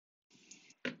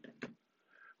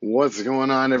What's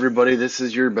going on, everybody? This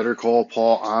is your Better Call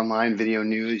Paul online video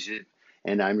news,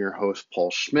 and I'm your host, Paul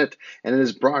Schmidt. And it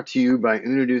is brought to you by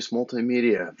Introduce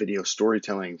Multimedia, video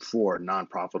storytelling for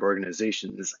nonprofit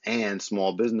organizations and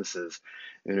small businesses.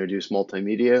 Introduce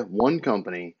Multimedia, one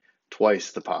company,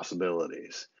 twice the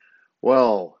possibilities.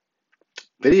 Well,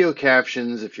 video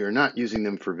captions, if you're not using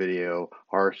them for video,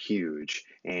 are huge.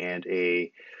 And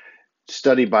a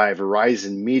study by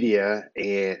Verizon Media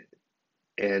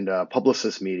and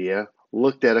Publicis Media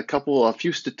looked at a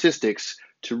few statistics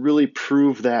to really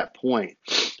prove that point.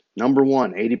 Number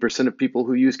one, 80% of people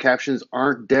who use captions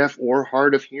aren't deaf or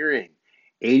hard of hearing.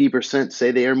 80%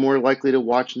 say they are more likely to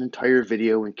watch an entire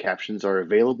video when captions are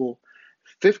available.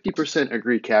 50%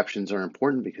 agree captions are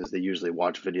important because they usually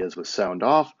watch videos with sound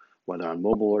off, whether on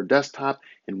mobile or desktop,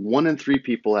 and 1 in 3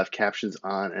 people have captions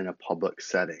on in a public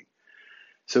setting.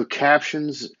 So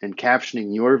captions and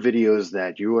captioning your videos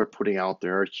that you are putting out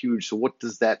there are huge. So what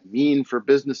does that mean for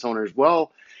business owners?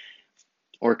 Well,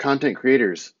 or content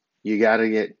creators, you got to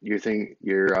get your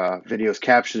videos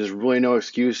captioned. There's really no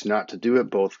excuse not to do it.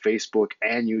 Both Facebook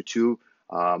and YouTube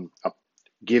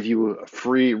give you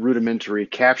free rudimentary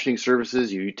captioning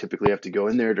services. You typically have to go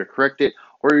in there to correct it,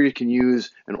 or you can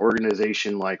use an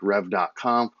organization like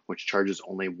Rev.com, which charges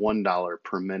only $1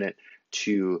 per minute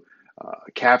to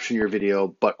caption your video,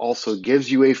 but also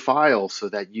gives you a file so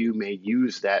that you may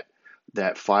use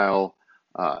that file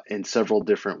in several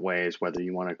different ways, whether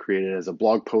you want to create it as a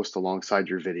blog post alongside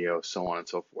your video, so on and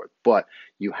so forth. But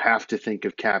you have to think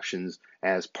of captions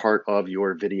as part of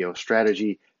your video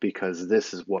strategy because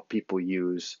this is what people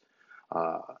use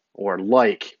or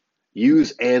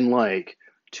use and like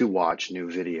to watch new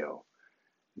video.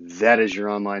 That is your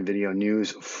online video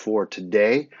news for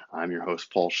today. I'm your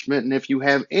host, Paul Schmidt, and if you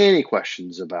have any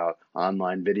questions about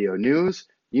online video news,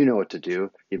 you know what to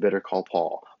do. You better call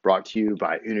Paul. Brought to you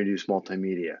by Introduce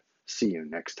Multimedia. See you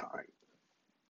next time.